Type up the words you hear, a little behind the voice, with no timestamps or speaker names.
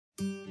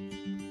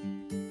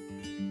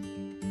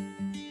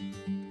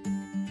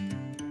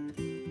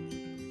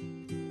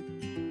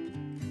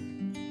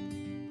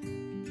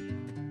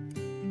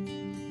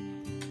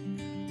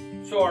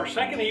So our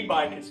second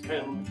e-bike has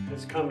come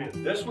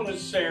in. This one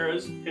is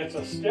Sarah's. It's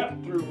a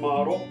step-through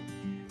model.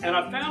 And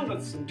I found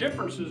that some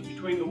differences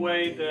between the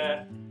way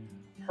that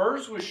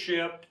hers was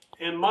shipped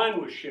and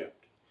mine was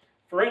shipped.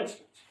 For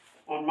instance,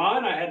 on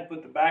mine I had to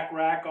put the back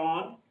rack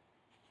on,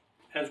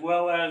 as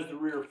well as the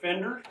rear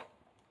fender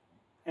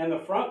and the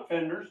front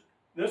fenders.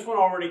 This one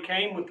already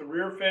came with the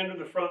rear fender,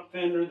 the front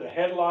fender, the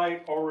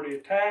headlight already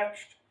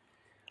attached.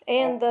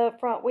 And the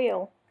front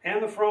wheel.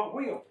 And the front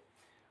wheel.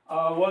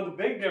 One of the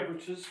big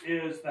differences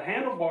is the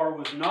handlebar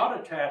was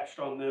not attached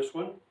on this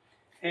one,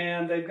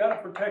 and they've got a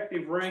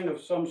protective ring of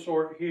some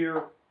sort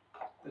here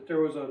that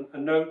there was a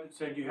note that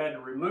said you had to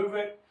remove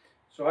it.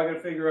 So I got to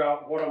figure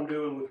out what I'm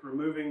doing with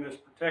removing this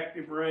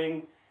protective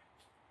ring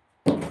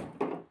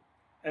and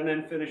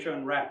then finish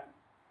unwrapping.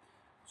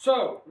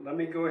 So let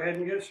me go ahead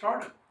and get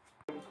started.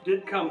 It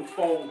did come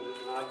folded,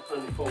 and I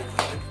unfolded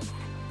it.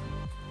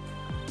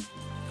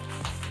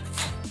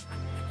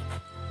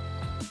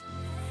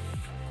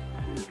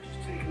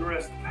 The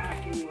rest of the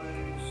packing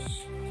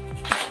loose.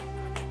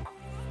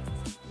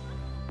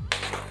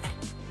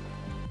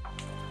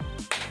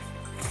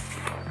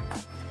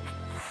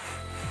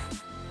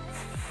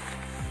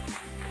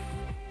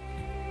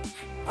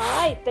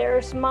 Alright,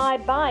 there's my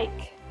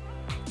bike.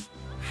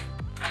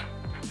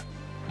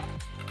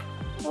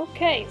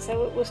 Okay,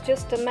 so it was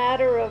just a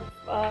matter of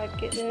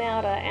getting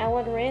out an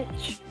Allen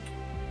wrench.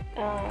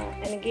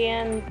 And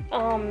again,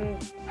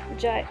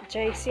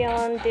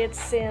 Jasion did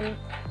send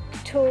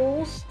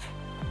tools,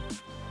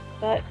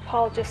 but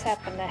Paul just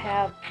happened to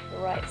have the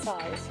right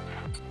size.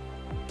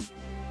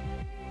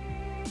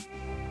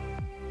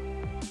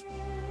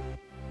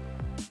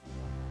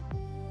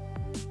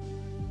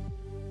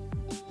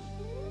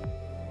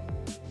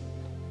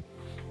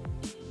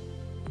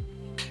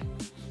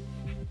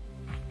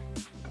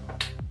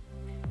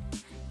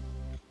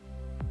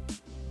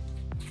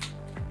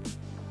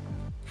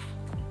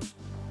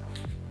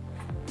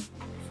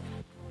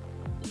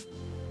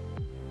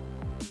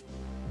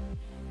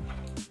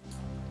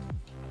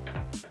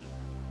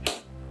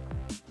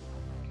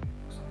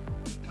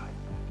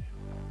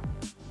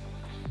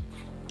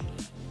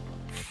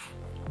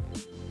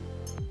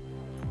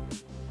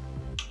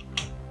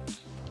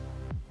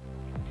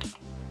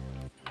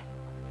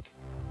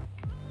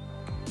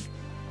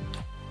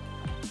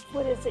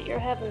 What is it you're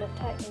having to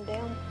tighten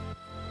down?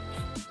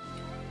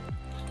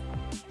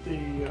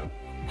 The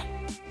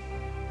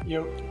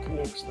yoke that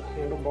connects the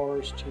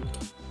handlebars to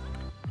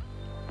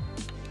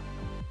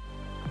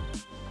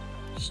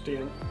the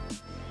stem.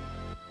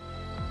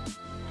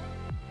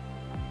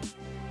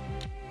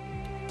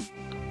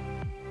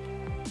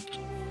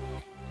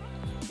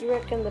 You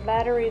reckon the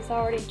battery is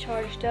already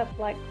charged up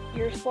like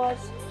yours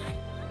was?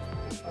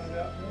 Find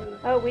out in a minute.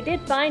 Oh, we did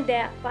find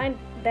that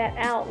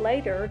out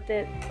later,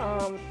 that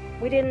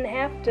we didn't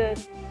have to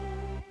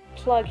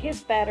plug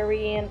his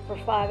battery in for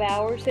 5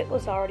 hours. It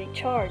was already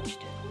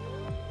charged.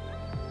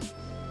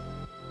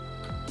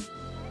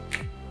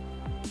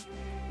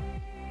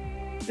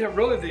 Yeah,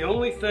 really the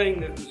only thing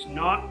that was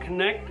not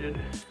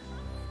connected,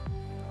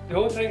 the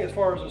only thing as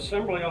far as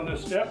assembly on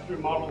this step-through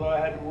model that I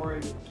had to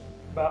worry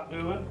about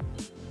doing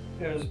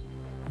is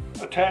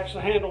attach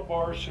the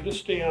handlebars to the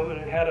stem,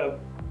 and it had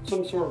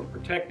some sort of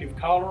protective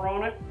collar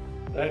on it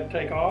that I had to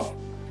take off.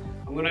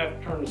 I'm going to have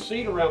to turn the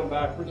seat around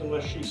backwards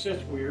unless she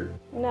sits weird.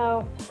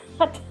 No.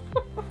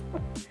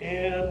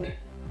 And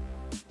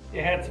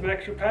it had some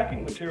extra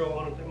packing material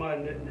on it that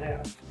mine didn't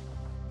have.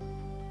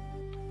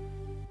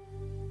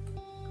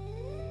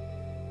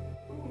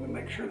 Let me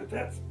make sure that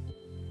that's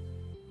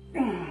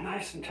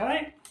nice and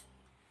tight.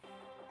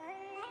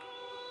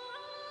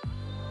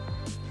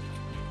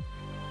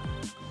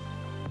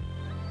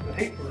 I'd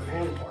hate for her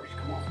handlebars to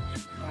come off.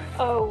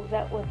 Oh,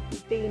 that would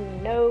be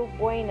no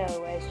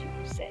bueno, as you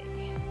say.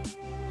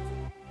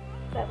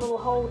 That little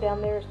hole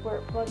down there is where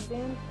it plugs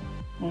in?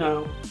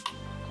 No.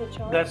 To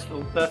charge? That's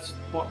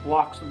what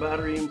locks the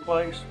battery in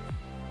place.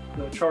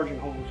 The charging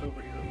hole is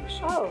over here on this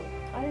side. Oh,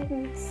 I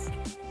don't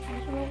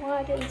know why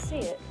I didn't see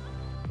it.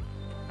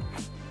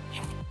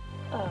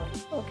 Oh,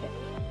 okay.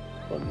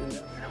 Plug it in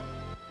down there.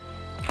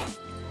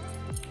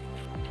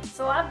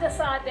 So I've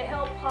decided to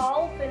help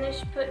Paul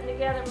finish putting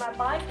together my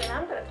bike, and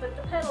I'm going to put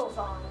the pedals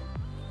on.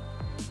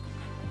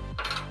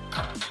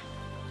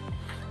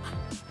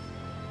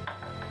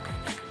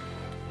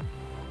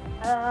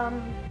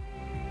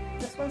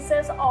 This one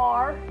says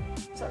R,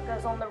 so it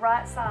goes on the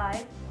right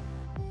side.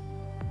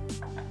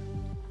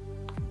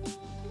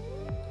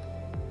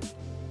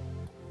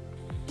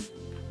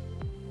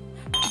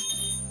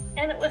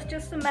 And it was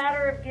just a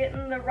matter of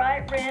getting the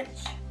right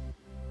wrench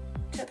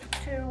to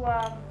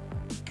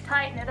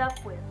tighten it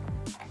up with.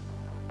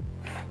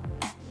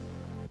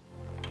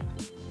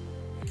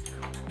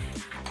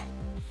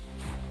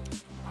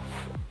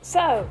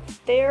 So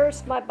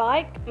there's my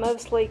bike,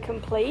 mostly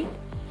complete,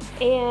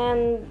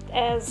 and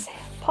as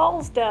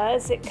Paul's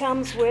does, it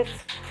comes with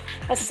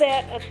a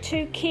set of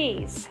 2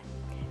 keys,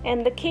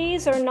 and the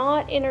keys are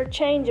not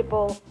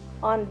interchangeable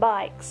on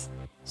bikes.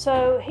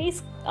 So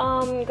he's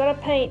gonna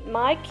paint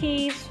my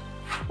keys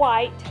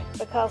white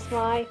because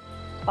my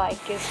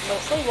bike is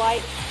mostly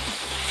white,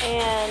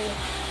 and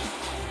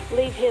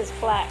leave his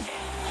black.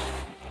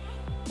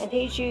 And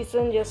he's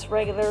using just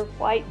regular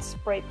white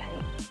spray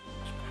paint.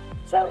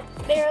 So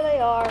there they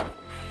are,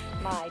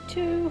 my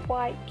 2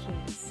 white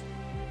keys.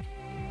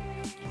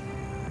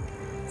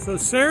 So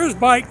Sarah's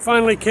bike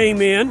finally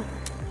came in.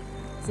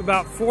 It's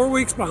about 4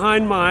 weeks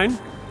behind mine.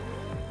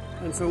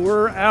 And so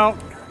we're out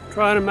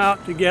trying them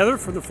out together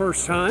for the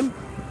first time.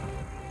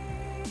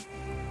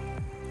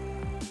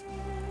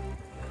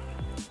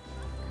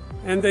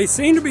 And they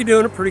seem to be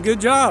doing a pretty good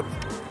job.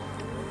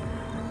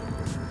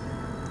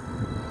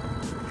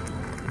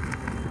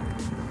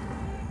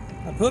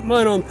 I put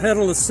mine on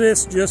pedal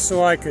assist just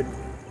so I could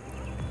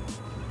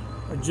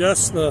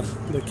adjust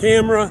the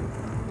camera.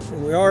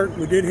 And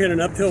we did hit an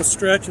uphill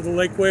stretch of the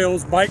Lake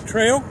Wales bike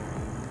trail.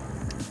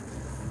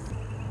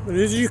 But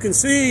as you can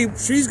see,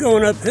 she's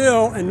going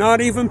uphill and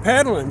not even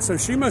pedaling, so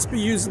she must be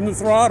using the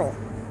throttle.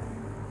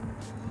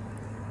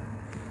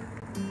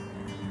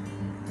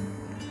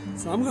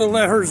 So I'm going to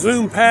let her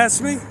zoom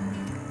past me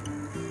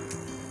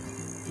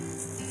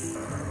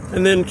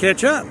and then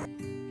catch up.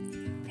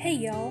 Hey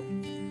y'all,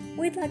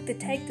 we'd like to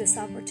take this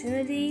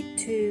opportunity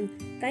to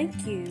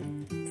thank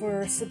you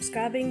for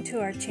subscribing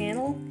to our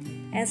channel.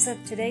 As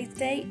of today's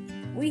date,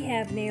 we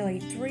have nearly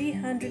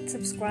 300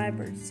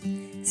 subscribers.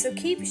 So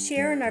keep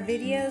sharing our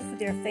videos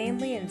with your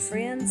family and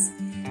friends,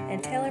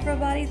 and tell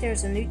everybody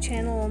there's a new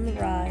channel on the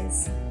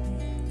rise.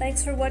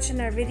 Thanks for watching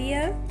our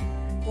video.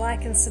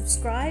 Like and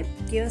subscribe,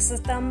 give us a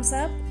thumbs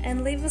up,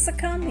 and leave us a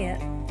comment.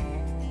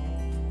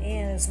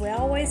 And as we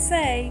always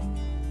say,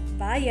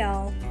 bye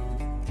y'all.